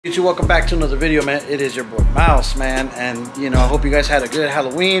YouTube, welcome back to another video, man. It is your boy Mouse, man, and I hope you guys had a good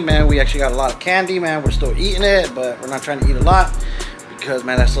Halloween, man. We actually got a lot of candy, man. We're still eating it, but we're not trying to eat a lot because,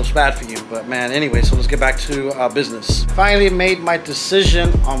 man, that stuff's bad for you. But man, anyway, so let's get back to business. Finally made my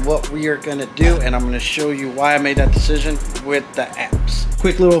decision on what we are gonna do, and I'm gonna show you why I made that decision with the amps.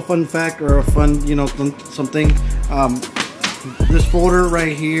 Quick little fun fact, or a fun, something. This folder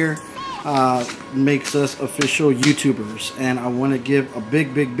right here makes us official YouTubers, and I want to give a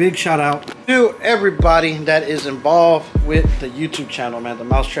big shout out to everybody that is involved with the YouTube channel, man, the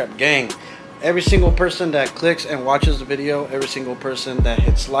Mousetrap Gang. Every single person that clicks and watches the video, every single person that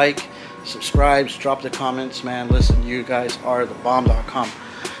hits like, subscribes, drop the comments, man. Listen, you guys are the bomb.com.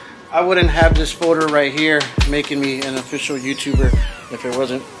 I wouldn't have this folder right here making me an official YouTuber if it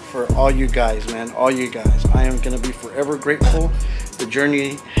wasn't for all you guys, man. All you guys, I am gonna be forever grateful. The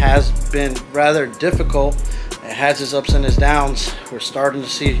journey has been rather difficult. It has its ups and its downs. We're starting to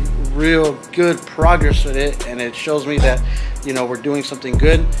see real good progress with it, and it shows me that we're doing something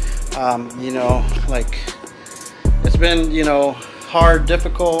good. Like, it's been hard,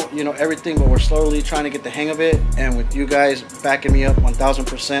 difficult, everything, but we're slowly trying to get the hang of it. And with you guys backing me up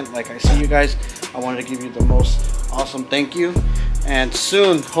 1000%, like I see you guys, I wanted to give you the most awesome thank you. And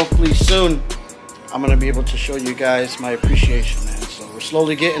soon, hopefully soon, I'm gonna be able to show you guys my appreciation, man. So we're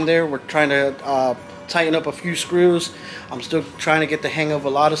slowly getting there. We're trying to tighten up a few screws. I'm still trying to get the hang of a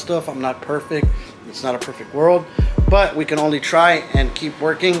lot of stuff. I'm not perfect. It's not a perfect world, but we can only try and keep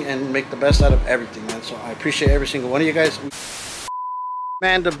working and make the best out of everything, man. So I appreciate every single one of you guys.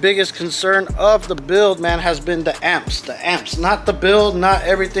 Man, the biggest concern of the build, man, has been the amps. The amps, not the build, not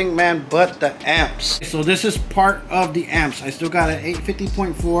everything, man, but the amps. So this is part of the amps. I still got an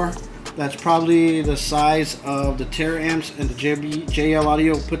 850.4. That's probably the size of the Taramps and the JL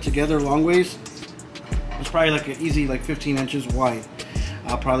Audio put together long ways. It's probably like an easy 15 inches wide.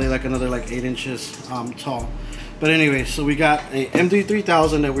 Probably like another 8 inches tall. But anyway, so we got a MD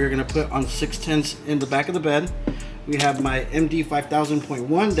 3000 that we're gonna put on 610s in the back of the bed. We have my MD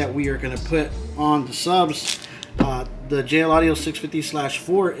 5000.1 that we are going to put on the subs. The JL Audio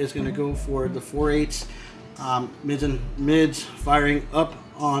 650/4 is going to go for the 4/8 mids firing up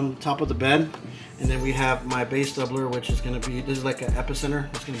on top of the bed. And then we have my bass doubler, which is going to be, this is like an epicenter.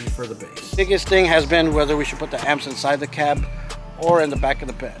 It's going to be for the bass. Biggest thing has been whether we should put the amps inside the cab or in the back of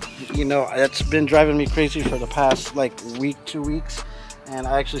the bed. It's been driving me crazy for the past week, 2 weeks. And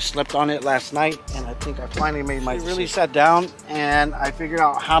I actually slept on it last night, and I think I finally made my decision. Really sat down and I figured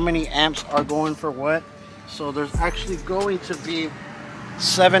out how many amps are going for what. So there's actually going to be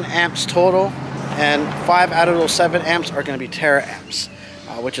 7 amps total, and 5 out of those 7 amps are going to be Tara amps,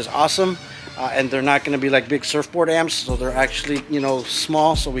 which is awesome. And they're not going to be like big surfboard amps, so they're actually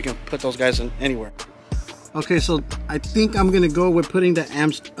small, so we can put those guys in anywhere. Okay, so I think I'm going to go with putting the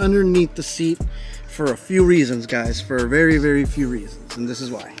amps underneath the seat for a few reasons, guys, for very few reasons, and this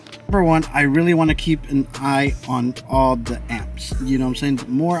is why. Number one, I really want to keep an eye on all the amps. You know what I'm saying? The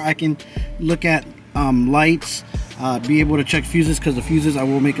more I can look at lights, be able to check fuses, because the fuses, I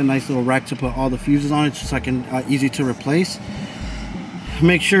will make a nice little rack to put all the fuses on it, so I can easy to replace.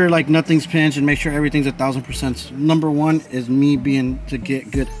 Make sure nothing's pinched, and make sure everything's 1000%. Number one is me being to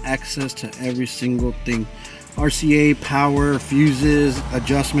get good access to every single thing. RCA, power, fuses,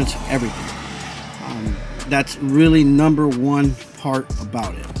 adjustments, everything. That's really number one part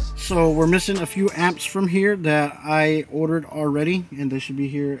about it. So we're missing a few amps from here that I ordered already, and they should be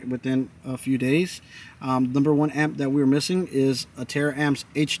here within a few days. Number one amp that we're missing is a Taramps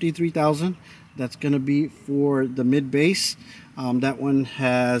HD 3000. That's going to be for the mid bass. That one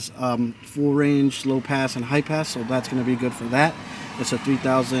has full range, low pass, and high pass, so that's going to be good for that. It's a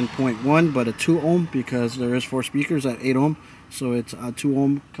 3000.1, but a 2 ohm, because there is 4 speakers at 8 ohm. So it's 2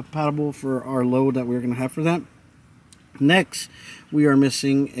 ohm compatible for our load that we're going to have for that. Next, we are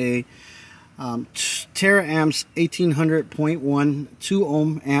missing a Taramps 1800.1 2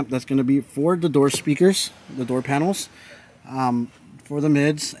 ohm amp that's going to be for the door speakers, the door panels, for the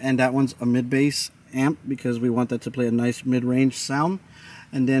mids, and that one's a mid bass amp because we want that to play a nice mid-range sound.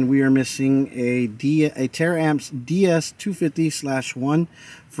 And then we are missing a Taramps DS 250/1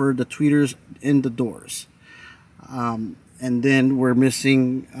 for the tweeters in the doors. And then we're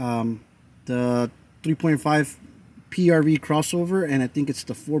missing the 3.5 PRV crossover, and I think it's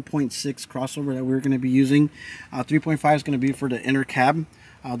the 4.6 crossover that we're going to be using. 3.5 is going to be for the inner cab.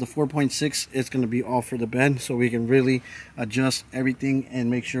 The 4.6 is going to be all for the bed, so we can really adjust everything and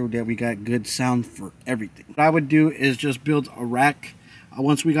make sure that we got good sound for everything. What I would do is just build a rack.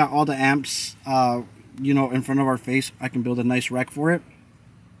 Once we got all the amps, in front of our face, I can build a nice rack for it.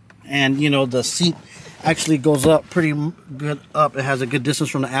 And you know, the seat actually goes up pretty good up. It has a good distance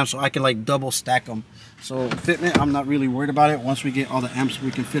from the amp, so I can like double stack them. So fitment, I'm not really worried about it. Once we get all the amps,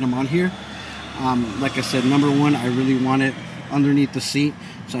 we can fit them on here. Like I said, number one, I really want it underneath the seat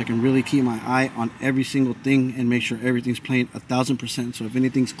so I can really keep my eye on every single thing and make sure everything's playing 1000%. So if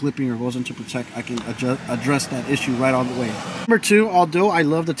anything's clipping or goes into protect, I can address that issue right all the way. Number two, although I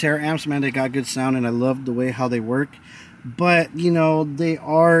love the Taramps, man, they got good sound and I love the way how they work, but you know, they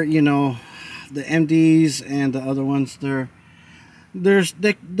are, you know, the MDs and the other ones, their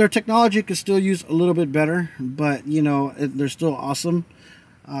technology could still use a little bit better, but you know, they're still awesome.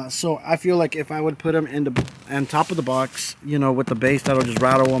 So I feel like if I would put them in the on top of the box, you know, with the bass, that'll just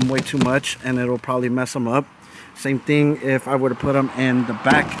rattle them way too much and it'll probably mess them up. Same thing if I were to put them in the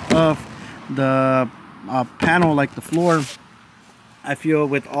back of the panel, like the floor. I feel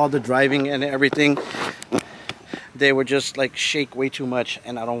with all the driving and everything, they would just like shake way too much,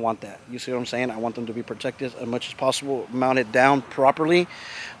 and I don't want that. You see what I'm saying? I want them to be protected as much as possible, mounted down properly,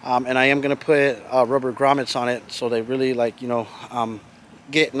 and I am going to put rubber grommets on it so they really, like, you know,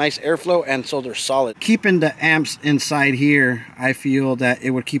 get nice airflow and so they're solid. Keeping the amps inside here, I feel that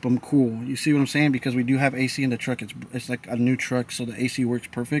it would keep them cool. You see what I'm saying? Because we do have AC in the truck. It's like a new truck, so the AC works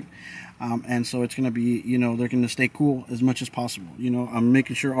perfect. And so it's going to be, you know, they're going to stay cool as much as possible. You know, I'm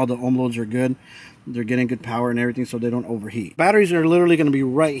making sure all the ohm loads are good. They're getting good power and everything so they don't overheat. Batteries are literally going to be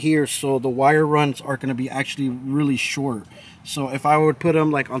right here, so the wire runs are going to be actually really short. So if I would put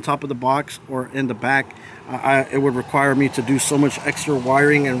them like on top of the box or in the back, it would require me to do so much extra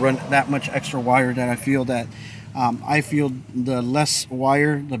wiring and run that much extra wire that I feel that the less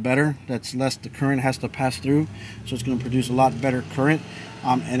wire, the better. That's less the current has to pass through. So it's going to produce a lot better current.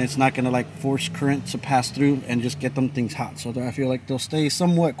 And it's not going to like force current to pass through and just get them things hot. So I feel like they'll stay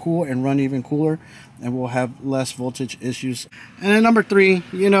somewhat cool and run even cooler, and we'll have less voltage issues. And then number three,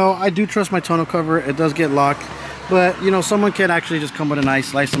 you know, I do trust my tonneau cover. It does get locked, but you know, someone can actually just come with a knife,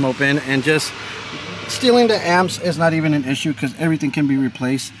 slice them open, and just stealing the amps is not even an issue because everything can be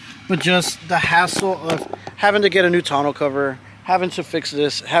replaced. But just the hassle of having to get a new tonneau cover, having to fix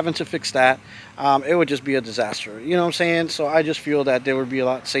this, having to fix that, it would just be a disaster. You know what I'm saying? So I just feel that they would be a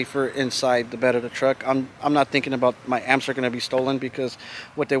lot safer inside the bed of the truck. I'm not thinking about my amps are going to be stolen, because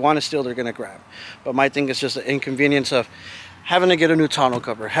what they want to steal, they're going to grab. But my thing is just the inconvenience of having to get a new tonneau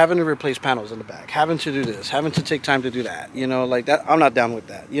cover, having to replace panels in the back, having to do this, having to take time to do that. You know, like that, I'm not down with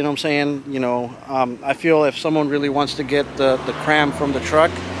that. You know what I'm saying? You know, I feel if someone really wants to get the cram from the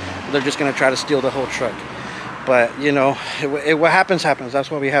truck, they're just going to try to steal the whole truck. But you know, what happens happens.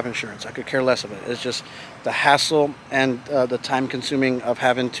 That's why we have insurance. I could care less of it. It's just the hassle and the time consuming of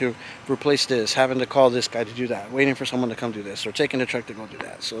having to replace this, having to call this guy to do that, waiting for someone to come do this, or taking the truck to go do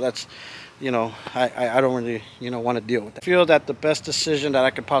that. So that's, you know, I don't really, you know, want to deal with that. I feel that the best decision that I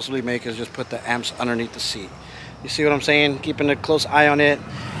could possibly make is just put the amps underneath the seat. You see what I'm saying? Keeping a close eye on it,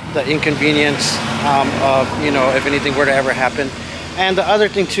 the inconvenience of, you know, if anything were to ever happen. And the other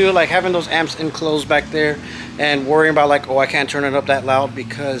thing too, like having those amps enclosed back there and worrying about like, oh, I can't turn it up that loud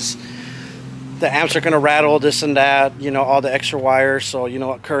because the amps are going to rattle, this and that, you know, all the extra wires. So, you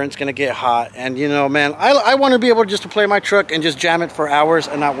know, current's going to get hot. And, you know, man, I want to be able just to play my truck and just jam it for hours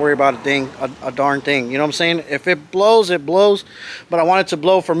and not worry about a darn thing. You know what I'm saying? If it blows, it blows. But I want it to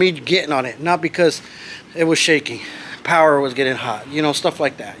blow for me getting on it, not because it was shaking. Power was getting hot, you know, stuff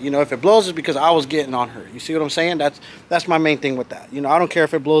like that. You know, if it blows, it's because I was getting on her. You see what I'm saying? That's my main thing with that. You know, I don't care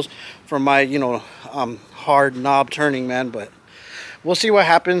if it blows from my, you know, hard knob turning, man, but we'll see what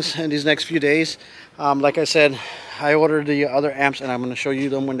happens in these next few days. Like I said, I ordered the other amps and I'm going to show you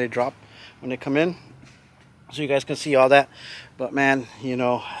them when they drop, when they come in, so you guys can see all that. But man, you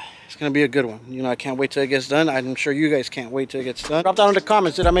know, it's going to be a good one. You know, I can't wait till it gets done. I'm sure you guys can't wait till it gets done. Drop down in the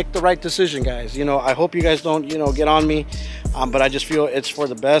comments, did I make the right decision, guys? You know, I hope you guys don't, you know, get on me. But I just feel it's for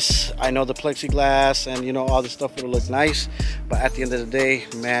the best. I know the plexiglass and, you know, all this stuff will look nice. But at the end of the day,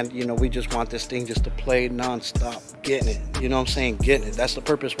 man, you know, we just want this thing just to play non-stop, getting it. You know what I'm saying? Getting it. That's the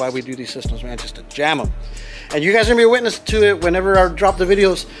purpose why we do these systems, man, just to jam them. And you guys are going to be a witness to it whenever I drop the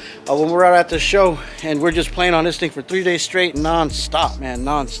videos when we're out at the show. And we're just playing on this thing for 3 days straight, non-stop, man,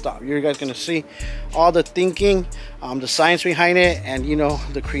 non-stop. You guys going to see all the thinking, the science behind it, and, you know,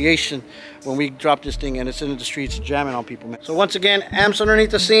 the creation when we drop this thing and it's in the streets jamming on people, man. So once again, amps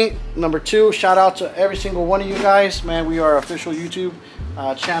underneath the seat. Number two, shout out to every single one of you guys, man. We are official YouTube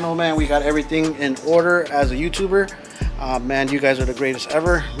channel, man. We got everything in order as a YouTuber. Man, you guys are the greatest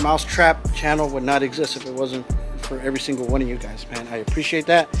ever. Mousetrap channel would not exist if it wasn't for every single one of you guys, man. I appreciate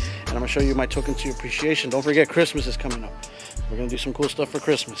that, and I'm gonna show you my token to appreciation. Don't forget, Christmas is coming up. We're gonna do some cool stuff for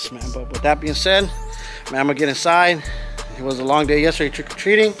Christmas, man. But with that being said, man, I'm gonna get inside. It was a long day yesterday,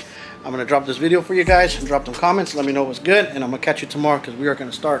 trick-or-treating. I'm gonna drop this video for you guys and drop them comments. Let me know what's good, and I'm gonna catch you tomorrow because we are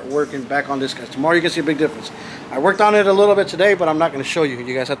gonna start working back on this, guys. Tomorrow you can see a big difference. I worked on it a little bit today, but I'm not gonna show you.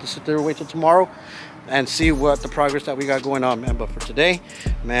 You guys have to sit there and wait till tomorrow and see what the progress that we got going on, man. But for today,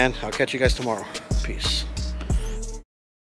 man, I'll catch you guys tomorrow. Peace.